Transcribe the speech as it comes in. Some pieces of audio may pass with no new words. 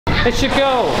It's your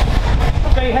girl.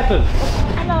 Okay, Hepworth.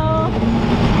 Hello.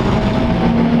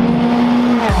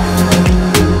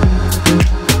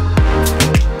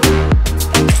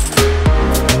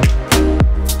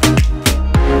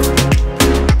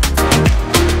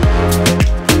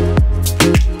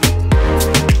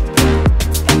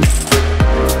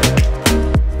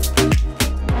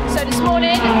 So this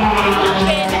morning,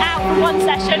 been out for one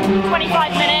session,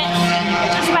 25 minutes.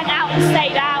 Just went out and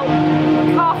stayed out.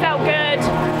 Car felt good.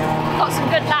 Got some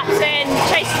good laps in.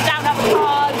 Chasing down other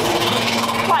cars.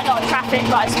 Quite a lot of traffic,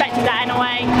 but I expected that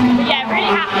anyway. But yeah, really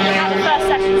happy with how the first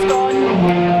session's gone.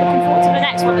 Looking forward to the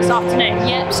next one this afternoon.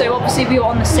 Yep. So obviously we were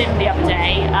on the sim the other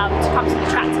day to come to the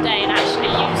track today and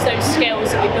actually use those skills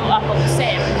that we built up on the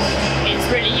sim. It's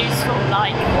really useful.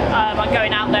 Like I'm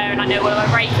going out there and I know where my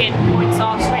braking points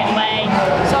are straight away.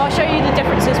 So I'll show you the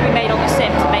differences we made on the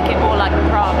sim to make it more like the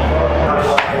Praga.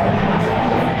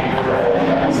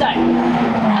 So,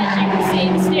 as you can see,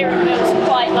 the steering wheel's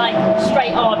quite like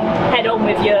straight on, head on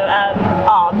with your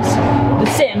arms. The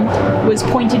sim was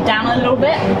pointed down a little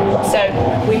bit, so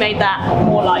we made that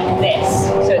more like this,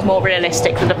 so it's more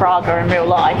realistic for the Praga in real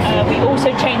life. We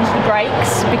also changed the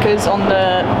brakes, because on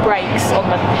the brakes on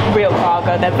the real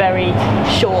Praga they're very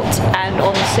short, and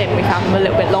on the sim we found them a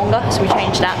little bit longer, so we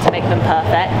changed that to make them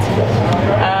perfect.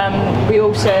 We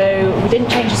didn't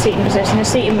change the seating position. The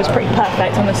seating was pretty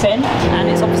perfect on the sim, and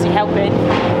it's obviously helping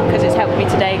because it's helped me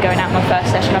today going out my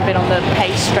first session. I've been on the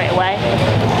pace straight away,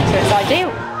 so it's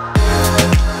ideal.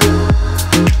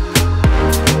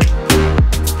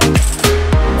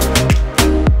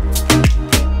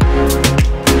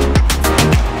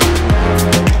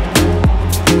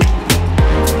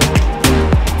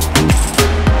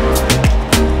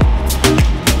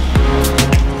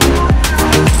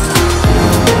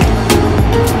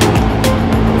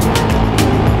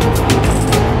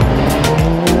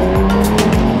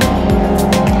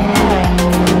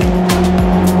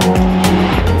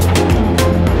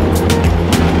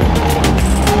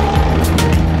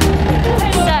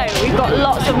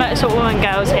 Motorsportwoman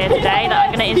girls here today that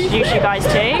I'm going to introduce you guys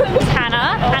to.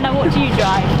 Hannah. Hannah, what do you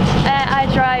drive? I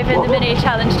drive in the Mini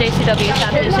Challenge JCW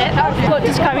Championship. What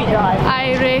does Chloe drive?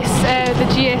 I race the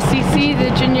GSCC,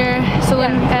 the Junior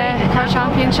Saloon Car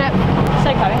Championship.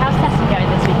 So Chloe, how's testing going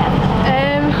this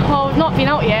weekend? Well, we've not been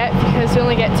out yet because we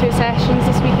only get 2 sessions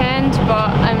this weekend, but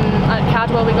at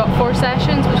Cadwell we got 4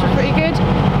 sessions, which was pretty good.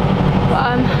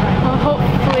 But well,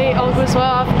 hopefully all goes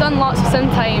well. I've done lots of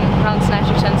sim time around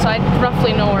Snetterton, so I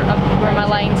roughly know where my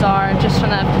lines are, just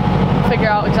trying to figure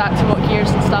out exactly what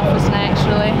gears and stuff is next,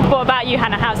 really. What about you,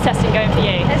 Hannah? How's testing going for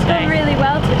you? It's going really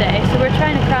well today, so we're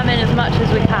trying to cram in as much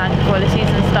as we can before the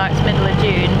season starts middle of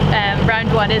June. Round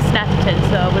 1 is Snetterton,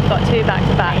 so we've got 2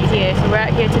 back-to-backs here. So we're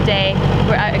out here today,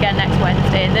 we're out again next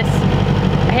Wednesday, and this,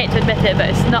 I hate to admit it, but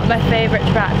it's not my favourite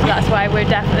track, so that's why we're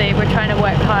trying to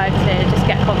work hard to just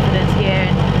get confidence here.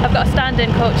 And I've got a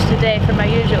stand-in coach today for my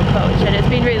usual coach, and it's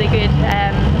been really good.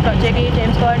 I've got Jiggy,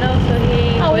 James Cornell, so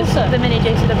he was the Mini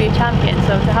JCW champion,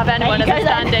 so to have anyone as a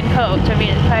stand-in coach, I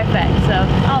mean, it's perfect. So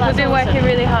we've been working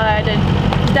really hard, and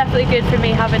it's definitely good for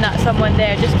me having that someone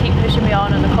there, just keep pushing me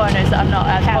on the corners that I'm not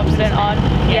as confident on.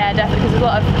 Yeah, definitely, because there's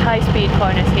a lot of high-speed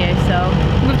corners here, so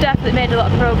we've definitely made a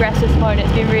lot of progress this morning.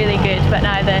 It's been really good, but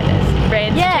now that it's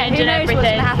rain's changing everything. What's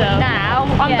going to happen now?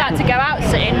 I'm about to go out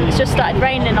soon. It's just started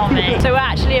raining on me. So we're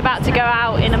actually about to go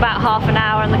out in about half an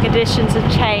hour, and the conditions have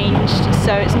changed,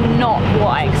 so it's not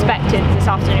what I expected this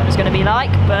afternoon was going to be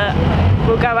like, but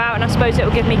we'll go out, and I suppose it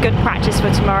will give me good practice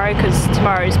for tomorrow, because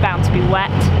tomorrow is bound to be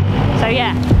wet. So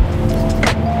yeah.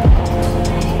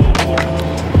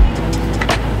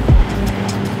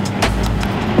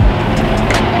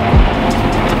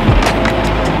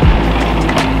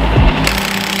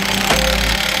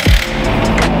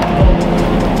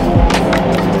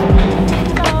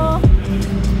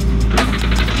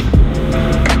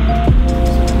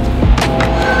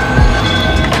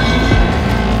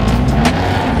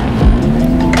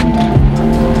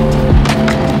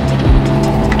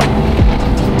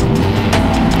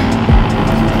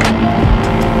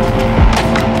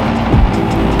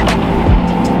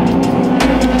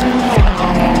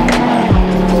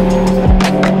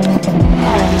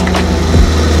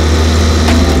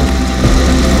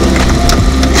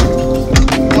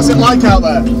 Like out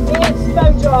there?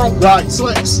 It's so dry. Right,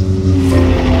 slicks.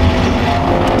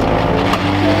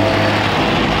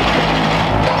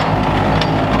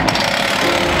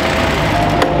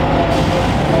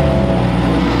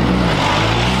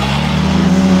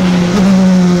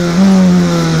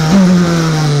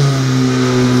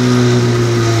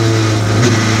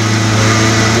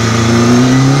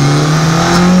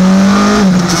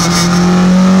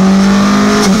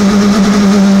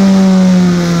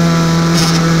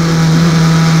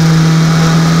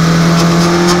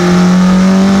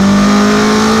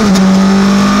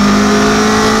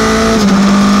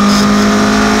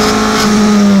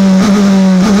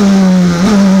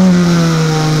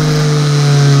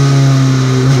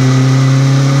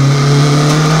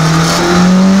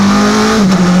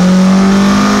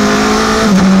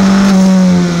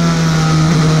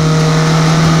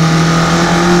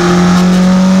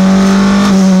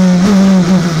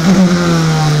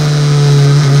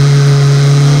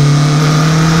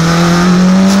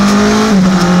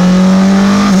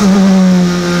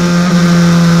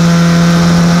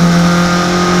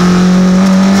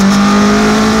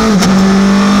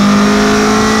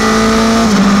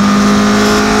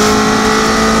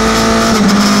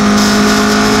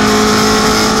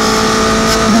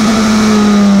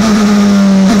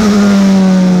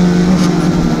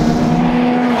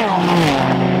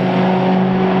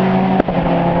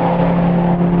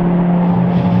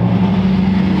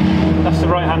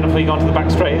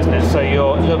 isn't it? So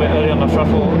you're a little bit early on the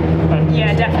throttle. And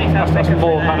Yeah, definitely felt that's quicker.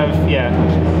 more kind of, yeah,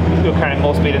 you're carrying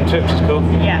more speed into it, which is cool.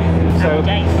 Yeah. So,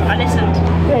 I listened.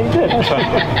 yeah, you did, that's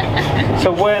fine.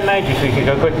 So where now do you think you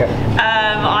could go quicker?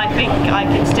 I think I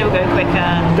can still go quicker.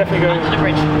 Definitely go under the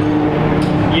bridge.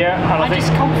 Yeah, and I think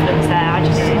just confidence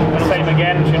there. same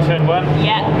again through turn 1.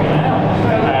 Yeah.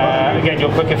 Again,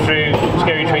 you're quicker through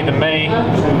scary tree than me.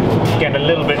 Again, a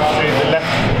little bit through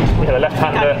the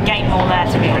left-hander. Gain more there,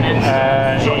 to be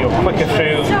honest. You're quicker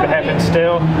through the hairpin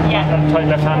still. Yeah. Tight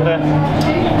left-hander.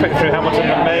 Quicker through Hamilton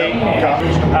than me.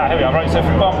 Here we are. Right. So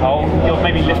from bomb hole, you're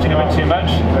maybe lifting a bit too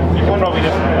much. You can probably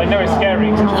just. I know it's scary.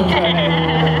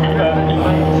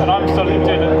 And I'm still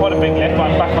doing quite a big lift.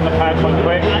 But I'm back on the pad quite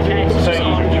quick. Okay. So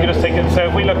you can just take it. So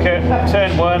if we look at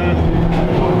turn 1,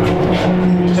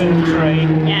 turn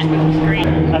 3. Yeah. Green.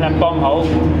 And then bomb hole.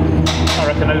 I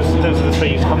reckon those are the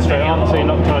 3 you come straight on, so you're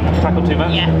not trying to tackle too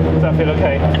much. Yeah. Does that feel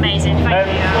okay? Amazing. Thank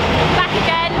you. Back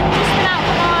again, just been out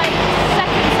for my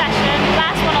second session,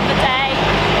 last one of the day.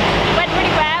 It went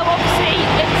really well. Obviously,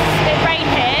 it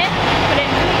rained here, but it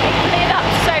cleared up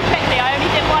so quickly. I only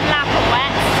did 1 lap of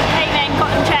wets, came in, got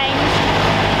them changed,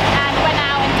 and went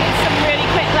out and did some really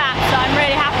quick laps that I'm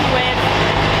really happy with,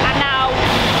 and now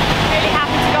really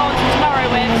happy to go on to tomorrow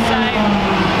with. So it's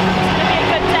going to be a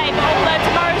good day, but although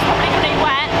tomorrow's probably going to be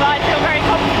wet, but I feel very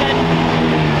confident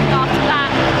after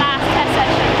that last test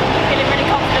session. Feeling really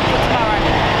confident for tomorrow.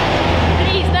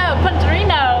 Please no,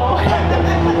 Punterino!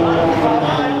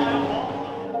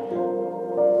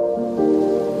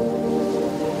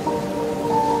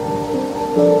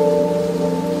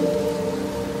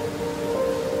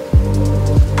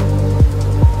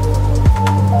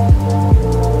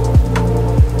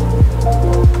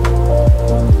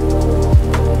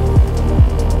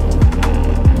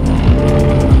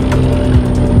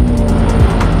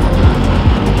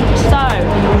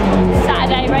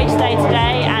 Saturday race day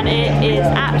today, and it is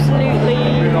absolutely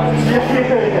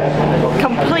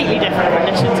completely different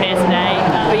conditions here today.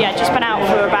 But yeah, just been out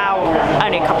for about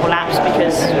only a couple laps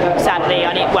because sadly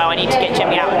I need to get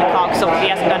Jimmy out in the car because obviously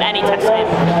he hasn't done any testing in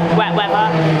wet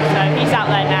weather, so he's out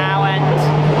there now.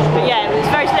 But yeah, it's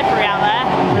very slippery out there.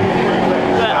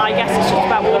 But I guess it's just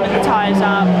about warming the tyres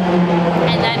up,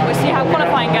 and then we'll see how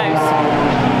qualifying goes.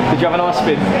 Did you have a nice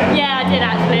spin? Yeah, I did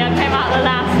actually. I came out of the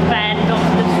last bend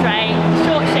onto the straight,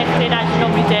 short shifted as you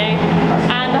normally do,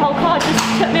 and the whole car just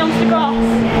took me onto the grass.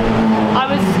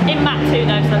 I was in map 2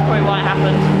 though, so that's probably why it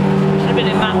happened. Should have been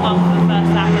in map 1 for the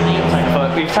first lap at least.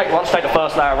 Once you take the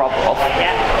first layer of rubber off,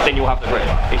 then you'll have the grip.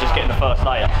 It's just getting the first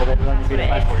layer.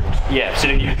 Yeah, so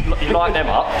you line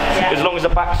them up. Yeah. As long as the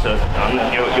backs are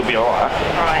done, you'll be alright.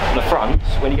 Right. And the fronts,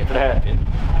 when you get to the hairpin,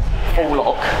 full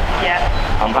lock. Yeah.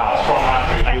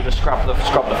 And you'll just scrub the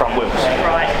front wheels.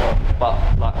 Right. But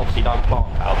like obviously don't plant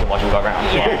out, otherwise you'll go around.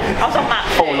 Yeah. I was on map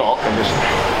 2. Full lock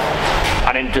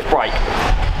and then just brake.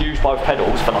 Use both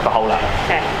pedals for like the whole lap.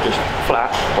 Okay. Just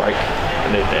flat, brake,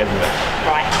 and then everywhere.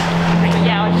 Right.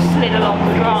 Yeah, I just slid along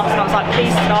the grass and I was like,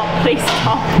 please stop, please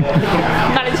stop.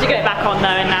 Managed to get it back on though,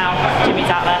 and now Jimmy's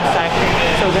out there, so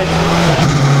it's all good.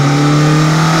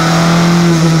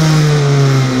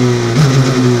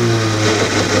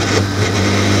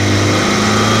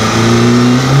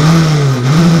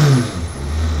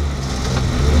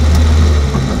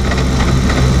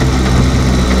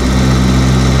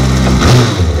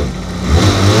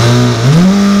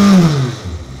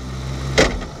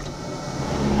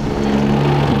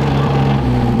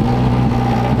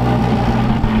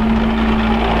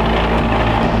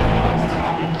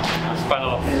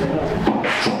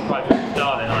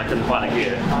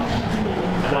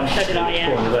 So did I, yeah.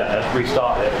 There,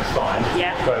 restart it, it's fine.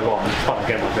 Yeah. Go on, it's fine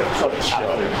again with a solid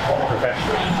shot,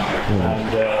 professional.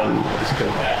 And just go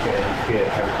back in gear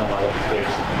every time I look at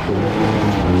this.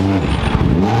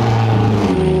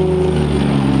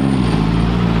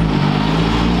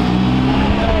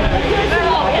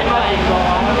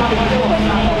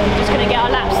 Just going to get our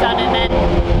laps done and then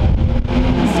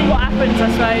see what happens, I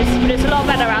suppose. But it's a lot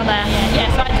better out there.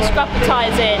 Yeah, so I had to scrub the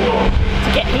tyres in to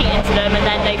get heat into them, and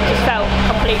then they just felt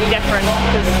completely different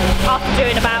because after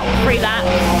doing about 3 laps,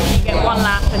 you get 1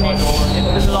 lap and it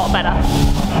was a lot better.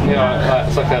 Yeah,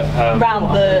 it's like a... Round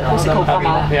the, what's it called,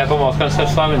 bummer? Yeah, bummer. I was going to say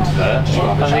slow into there,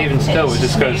 and even still it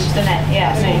just goes...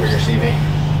 Yeah,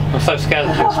 I'm so scared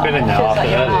of things spinning now after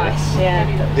earlier.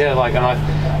 Yeah. Yeah, like,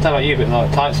 and don't know about you, but in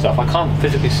like tight stuff, I can't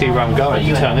physically see where I'm going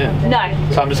to turn in. No.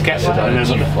 So I'm just guessing. And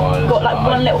there's Got like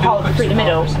one little hole through the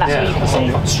middle, and that's all you can see.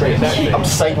 I'm straight. I'm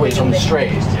sideways on the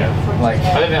straight. Like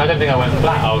I don't think I went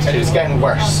flat. it was getting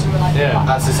worse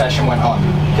as the session went on.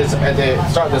 Because at the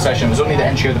start of the session, it was only the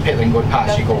entry of the pit lane going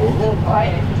past. You go,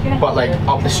 but like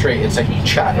up the straight, it's like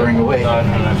chattering away.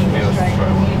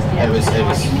 It was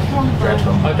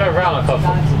dreadful. I drove around like I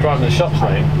was driving the shops,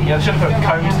 mate. Yeah, they should have put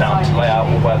cones down to lay out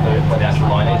where the actual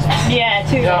line is. Yeah,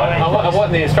 too. Yeah, I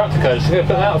want the instructor codes. They're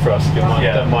put them out for us. If you mind,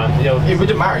 don't mind. It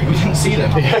wouldn't matter. We didn't see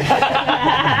them.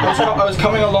 I was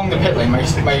coming along the pit lane. My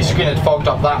screen had fogged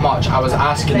up that much. I was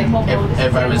asking him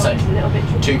if I was like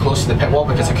too close to the pit wall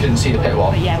because I couldn't see the pit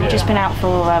wall. But yeah, we've just been out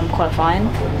for qualifying.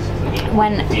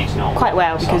 Went quite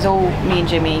well because all me and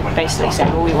Jimmy basically said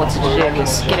all we wanted to do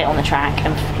was get it on the track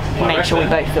and make sure we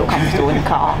both feel comfortable in the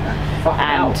car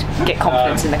and get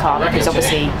confidence in the car, because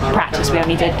obviously practice we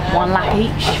only did one lap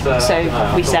each, so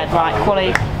we said right,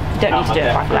 quali, don't need to do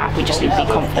it by lap, we just need to be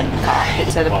confident in the car.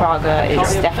 So the Praga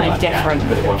is definitely different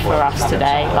for us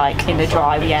today. Like in the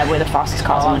dry, yeah, we're the fastest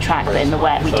cars on the track, but in the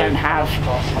wet we don't have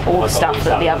all the stuff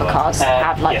that the other cars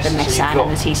have, like the Nissan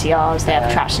and the TCRs. They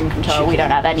have traction control, we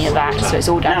don't have any of that, so it's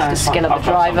all down to the skill of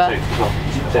the driver.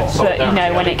 But you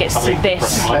know, when it gets to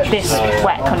this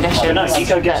wet conditions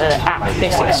at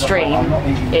this extreme,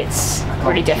 it's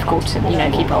really difficult to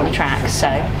keep it on the track. So,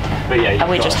 and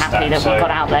we're just happy that we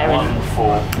got out there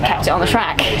and kept it on the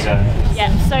track.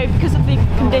 Yeah. So because of the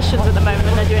conditions at the moment,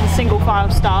 they're doing single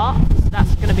file start. So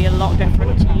that's going to be a lot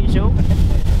different to usual.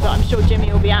 But I'm sure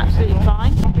Jimmy will be absolutely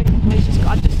fine.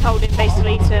 I've just told him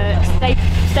basically to stay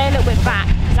a little bit back,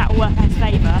 because that will work in his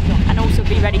favour, and also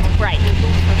be ready to brake,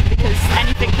 because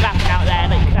anything could happen out there.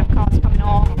 Like you could have cars coming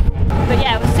on. But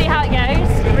yeah, we'll see how it goes.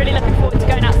 Really looking forward to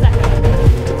going out second.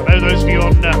 For those of you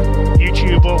on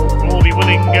YouTube will be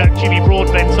willing, Jimmy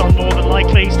Broadbent on more than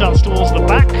likely starts towards the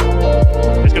back.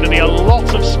 There's going to be a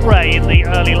lot of spray in the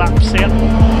early laps here.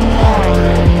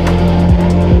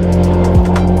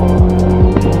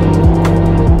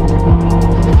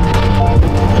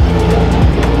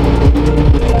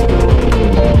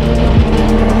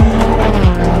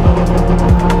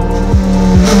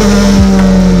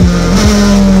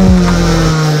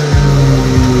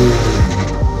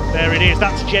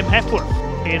 That's Jem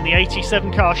Hepworth in the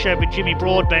 87 car shared with Jimmy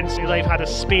Broadbent. They've had a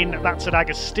spin, that's at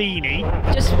Agostini.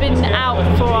 Just been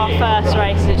out for our first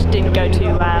race, which didn't go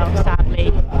too well,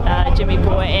 sadly. Jimmy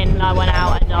brought it in, I went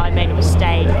out and I made a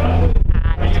mistake.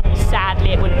 And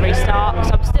sadly it wouldn't restart,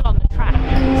 because I'm still on the track.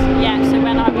 Yeah, so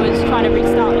when I was trying to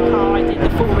restart the car, I did the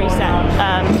full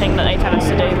reset thing that they tell us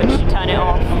to do, which you turn it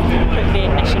off, put the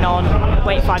ignition on,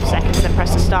 wait 5 seconds, then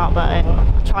press the start button.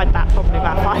 I tried that probably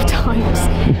about 5 times,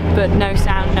 but no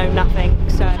sound, no nothing.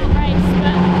 So race,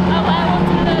 but I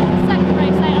wanted the second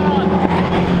race later on.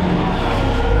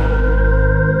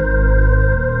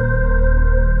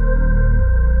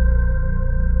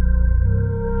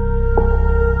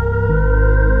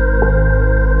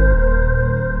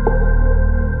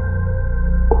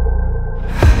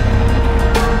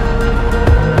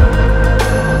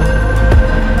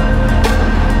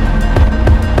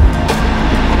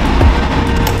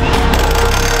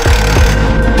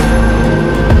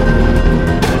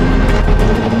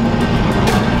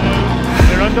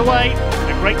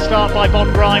 Start by Bon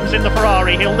Grimes in the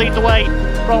Ferrari. He'll lead the way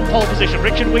from pole position.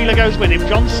 Richard Wheeler goes with him.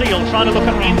 John Seal trying to look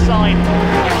at the inside.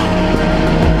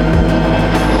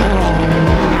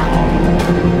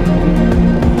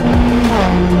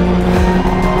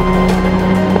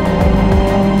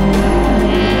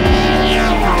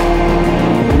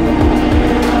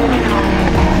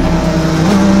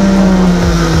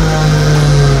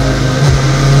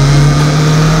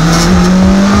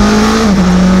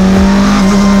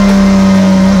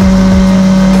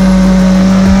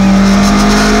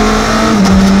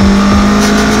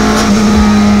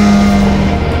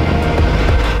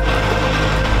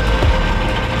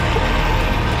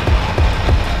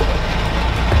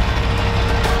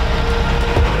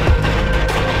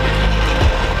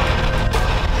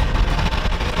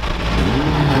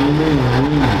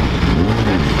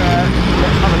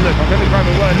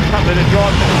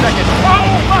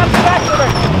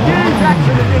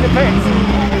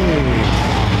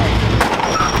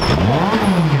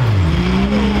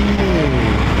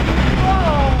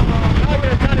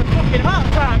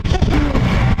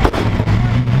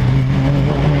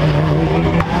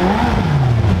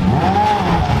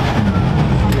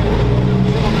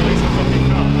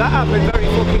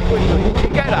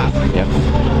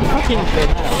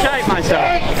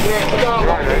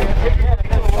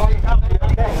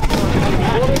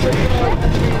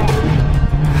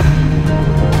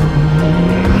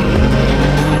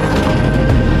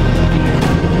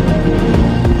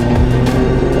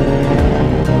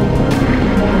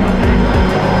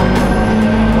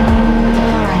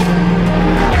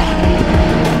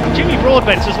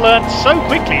 learned so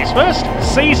quickly. His first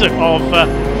season of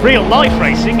real life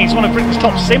racing. He's one of Britain's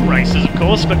top sim racers, of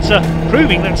course, but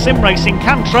proving that sim racing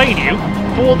can train you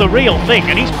for the real thing,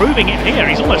 and he's proving it here.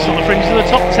 He's almost on the fringe of the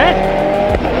top 10.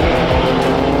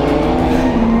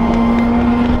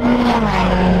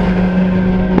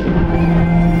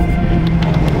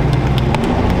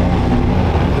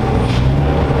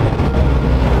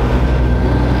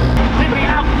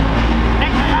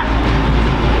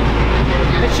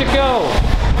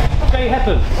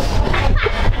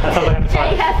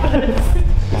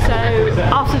 So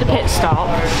after the pit stop,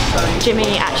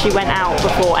 Jimmy actually went out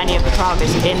before any of the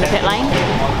Pragas in the pit lane,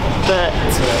 but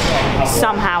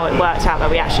somehow it worked out that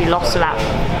we actually lost a lap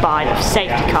by the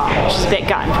safety car, which is a bit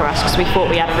gutting for us because we thought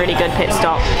we had a really good pit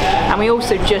stop, and we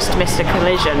also just missed a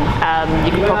collision.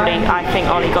 You could probably, I think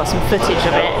Ollie got some footage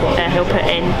of it, he'll put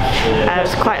in. It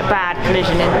was quite a bad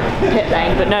collision in the pit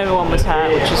lane, but no one was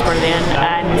hurt, which was brilliant,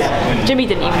 and Jimmy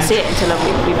didn't even see it until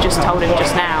we've just told him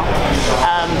just now.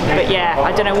 But yeah,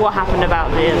 I don't know what happened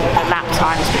about the lap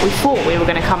times, but we thought we were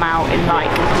going to come out in like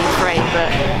P3,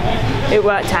 but it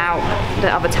worked out.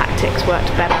 The other tactics worked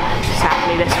better,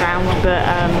 sadly, this round. But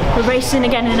we're racing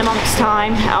again in a month's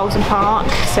time at Oldham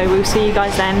Park, so we'll see you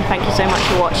guys then. Thank you so much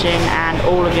for watching and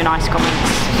all of your nice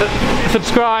comments.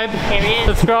 Subscribe. Here he is.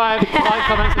 Subscribe. Like,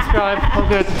 comment, subscribe. All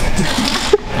good.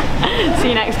 See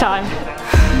you next time.